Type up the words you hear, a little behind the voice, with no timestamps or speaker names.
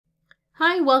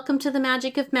Hi, welcome to the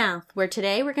Magic of Math, where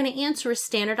today we're going to answer a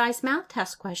standardized math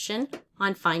test question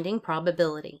on finding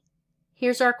probability.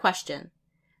 Here's our question.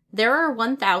 There are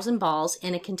 1,000 balls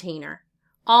in a container.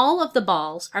 All of the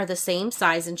balls are the same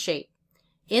size and shape.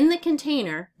 In the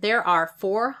container, there are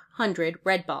 400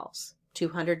 red balls,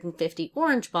 250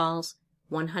 orange balls,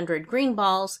 100 green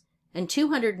balls, and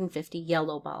 250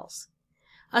 yellow balls.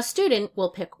 A student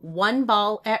will pick one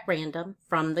ball at random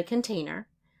from the container.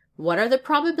 What are the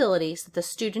probabilities that the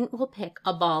student will pick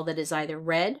a ball that is either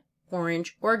red,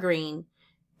 orange, or green?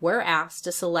 We're asked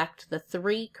to select the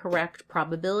 3 correct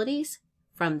probabilities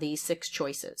from these 6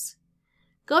 choices.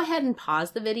 Go ahead and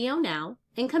pause the video now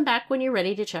and come back when you're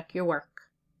ready to check your work.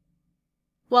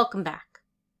 Welcome back.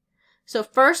 So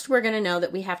first we're going to know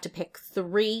that we have to pick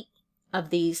 3 of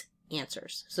these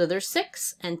answers. So there's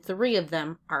 6 and 3 of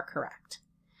them are correct.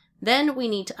 Then we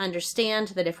need to understand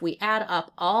that if we add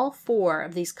up all 4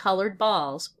 of these colored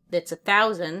balls, that's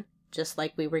 1,000, just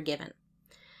like we were given.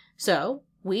 So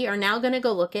we are now going to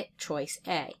go look at choice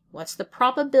A. What's the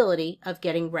probability of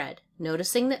getting red?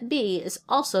 Noticing that B is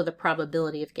also the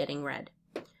probability of getting red.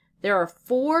 There are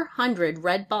 400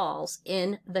 red balls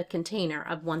in the container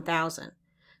of 1,000.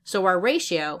 So our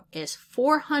ratio is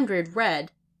 400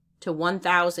 red to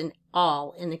 1,000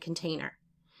 all in the container.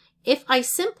 If I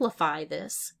simplify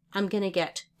this, I'm going to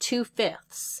get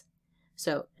 2/5.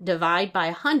 So divide by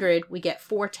 100, we get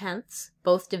 4/10,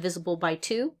 both divisible by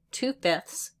 2,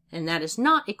 2/5, and that is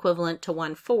not equivalent to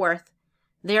 1/4.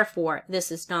 Therefore,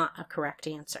 this is not a correct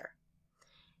answer.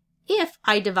 If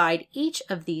I divide each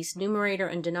of these numerator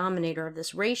and denominator of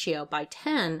this ratio by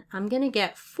 10, I'm going to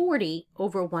get 40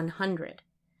 over 100.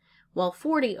 Well,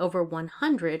 40 over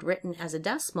 100 written as a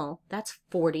decimal, that's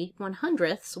 40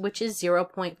 100ths, which is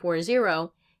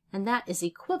 0.40. And that is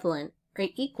equivalent or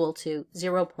equal to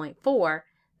 0.4.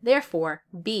 Therefore,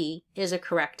 B is a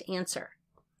correct answer.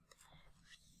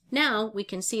 Now we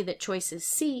can see that choices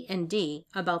C and D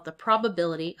about the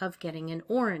probability of getting an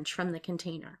orange from the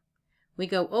container. We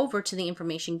go over to the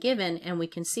information given and we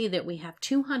can see that we have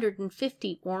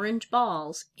 250 orange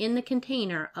balls in the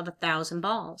container of 1,000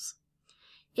 balls.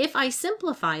 If I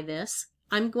simplify this,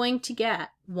 I'm going to get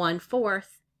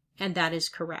 1/4, and that is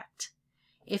correct.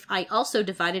 If I also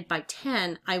divided by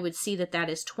 10, I would see that that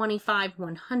is 25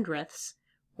 100ths,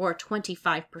 or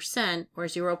 25%, or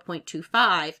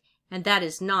 0.25, and that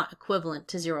is not equivalent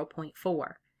to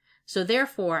 0.4. So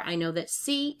therefore, I know that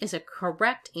C is a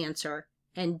correct answer,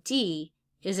 and D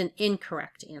is an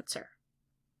incorrect answer.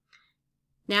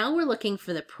 Now we're looking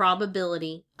for the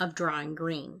probability of drawing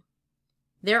green.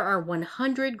 There are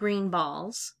 100 green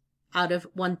balls out of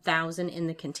 1,000 in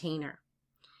the container.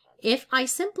 If I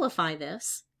simplify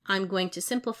this, I'm going to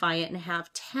simplify it and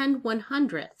have 10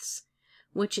 100ths,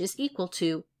 which is equal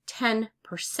to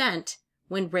 10%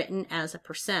 when written as a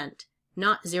percent,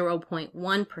 not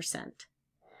 0.1%.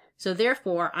 So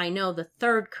therefore, I know the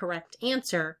 3rd correct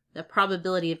answer, the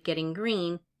probability of getting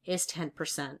green, is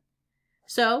 10%.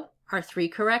 So our 3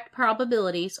 correct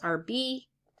probabilities are B,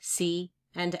 C,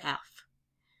 and F.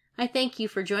 I thank you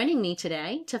for joining me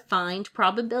today to find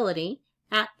probability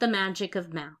at the Magic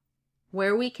of Math,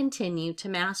 where we continue to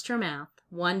master math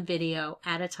one video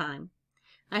at a time.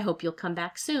 I hope you'll come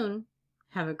back soon.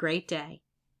 Have a great day.